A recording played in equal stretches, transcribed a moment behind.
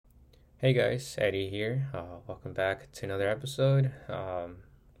Hey guys, Eddie here. Welcome back to another episode.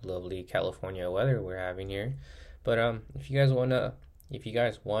 Lovely California weather we're having here. But if you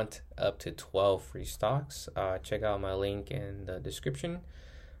guys want up to 12 free stocks, check out my link in the description.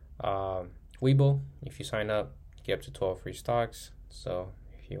 Webull, if you sign up, get up to 12 free stocks. So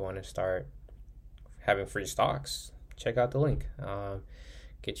if you want to start having free stocks, check out the link.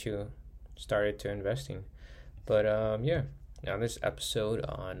 Get you started to investing. But yeah. Now, this episode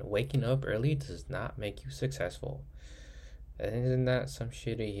on waking up early does not make you successful. Isn't that some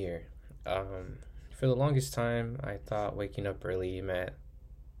shit to hear? For the longest time, I thought waking up early meant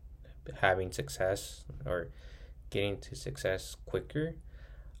having success or getting to success quicker.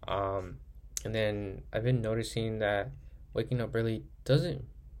 Um, and then I've been noticing that waking up early doesn't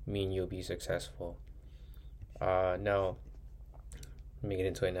mean you'll be successful. No, let me get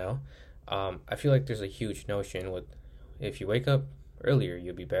into it now. I feel like there's a huge notion with if you wake up earlier,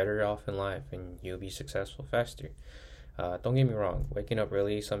 you'll be better off in life and you'll be successful faster. Don't get me wrong, waking up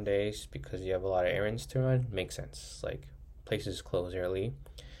early some days because you have a lot of errands to run makes sense. Like places close early,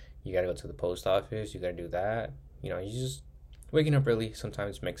 you gotta go to the post office, you gotta do that. You just waking up early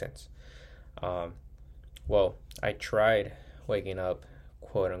sometimes makes sense. Um, well, I tried waking up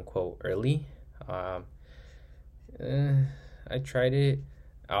quote unquote early. Um, I tried it.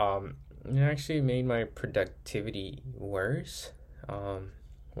 It actually made my productivity worse. Um,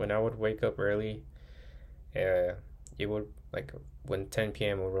 when I would wake up early, uh, it would like when 10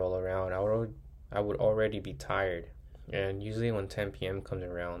 p.m. would roll around, I would already be tired. And usually when 10 p.m. comes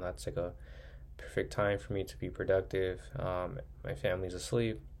around, that's like a perfect time for me to be productive. My family's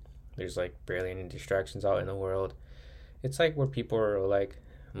asleep. There's like barely any distractions out in the world. It's like where people are like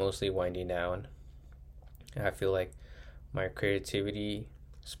mostly winding down. And I feel like my creativity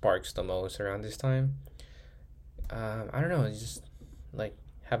sparks the most around this time. I don't know, it's just like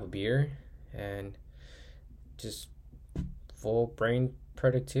have a beer and just full brain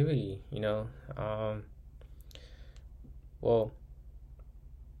productivity. Well,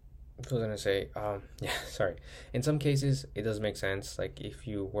 what was I gonna say? Yeah, sorry. In some cases, it does make sense. Like if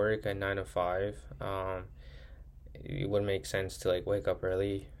you work at 9 to 5, it would make sense to like wake up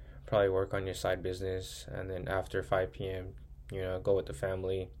early, probably work on your side business, and then after 5 p.m., go with the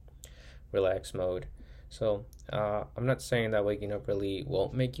family, relax mode. So, I'm not saying that waking up early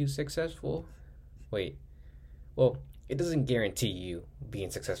won't make you successful. Wait, well, it doesn't guarantee you being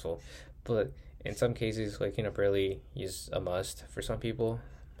successful, but in some cases, waking up early is a must for some people.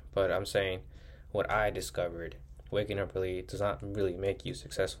 But I'm saying what I discovered waking up early does not really make you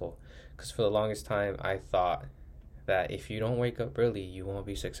successful. Because for the longest time, I thought that if you don't wake up early, you won't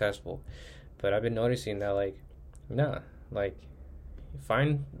be successful. But I've been noticing that, like, nah, like,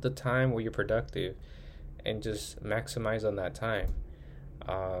 find the time where you're productive and just maximize on that time.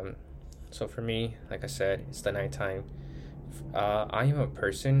 Um, so for me, like I said, it's the nighttime. I am a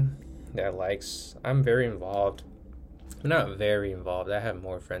person that I'm very involved. I'm not very involved. I have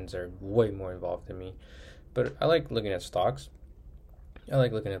more friends that are way more involved than me. But I like looking at stocks. I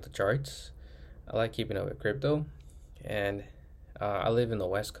like looking at the charts. I like keeping up with crypto. And I live in the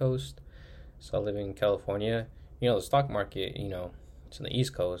West Coast. So I live in California. The stock market, it's on the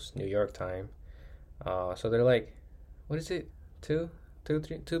East Coast, New York time. So they're like, what is it? 3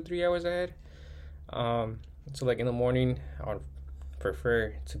 hours ahead. So like in the morning, I would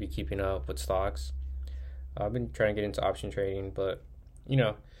prefer to be keeping up with stocks. I've been trying to get into option trading, but you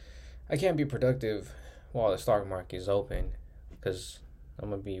know, I can't be productive while the stock market is open because I'm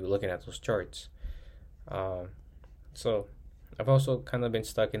gonna be looking at those charts. Um, so I've also kind of been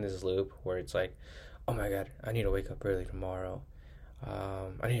stuck in this loop where it's like, oh my god, I need to wake up early tomorrow.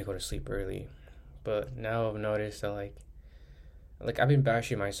 I need to go to sleep early. But now I've noticed that like I've been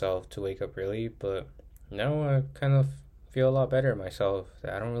bashing myself to wake up early, but now I kind of feel a lot better myself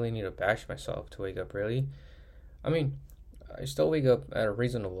that I don't really need to bash myself to wake up early. I mean, I still wake up at a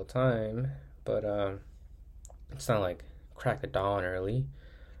reasonable time, but it's not like crack of dawn early.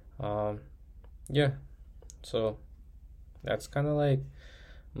 Um, yeah, so that's kind of like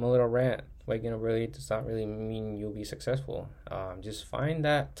my little rant. Waking up early does not really mean you'll be successful. Just find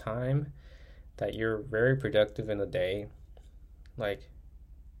that time that you're very productive in the day. Like,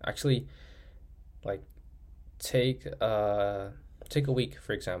 actually, like take a week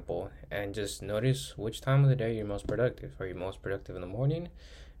for example, and just notice which time of the day you're most productive. Are you most productive in the morning,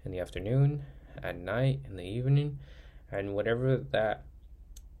 in the afternoon, at night, in the evening, and whatever that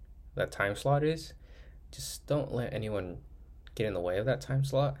time slot is? Just don't let anyone get in the way of that time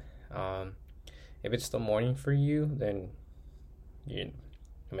slot. Um, if it's the morning for you, then you're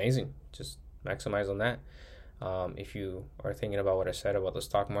amazing. Just maximize on that. If you are thinking about what I said about the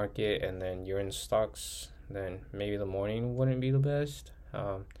stock market and then you're in stocks, then maybe the morning wouldn't be the best.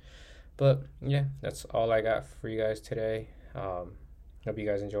 But yeah, that's all I got for you guys today. Hope you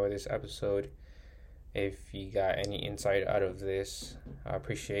guys enjoy this episode. If you got any insight out of this, I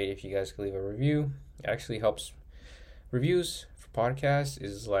appreciate if you guys could leave a review. It actually helps. Reviews for podcasts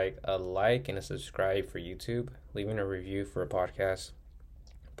is like a like and a subscribe for YouTube. Leaving a review for a podcast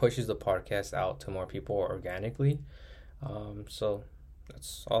pushes the podcast out to more people organically. So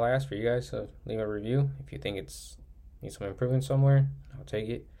that's all I ask for you guys. So leave a review if you think it's needs some improvement somewhere. I'll take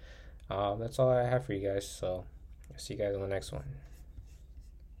it. That's all I have for you guys. So I'll see you guys on the next one.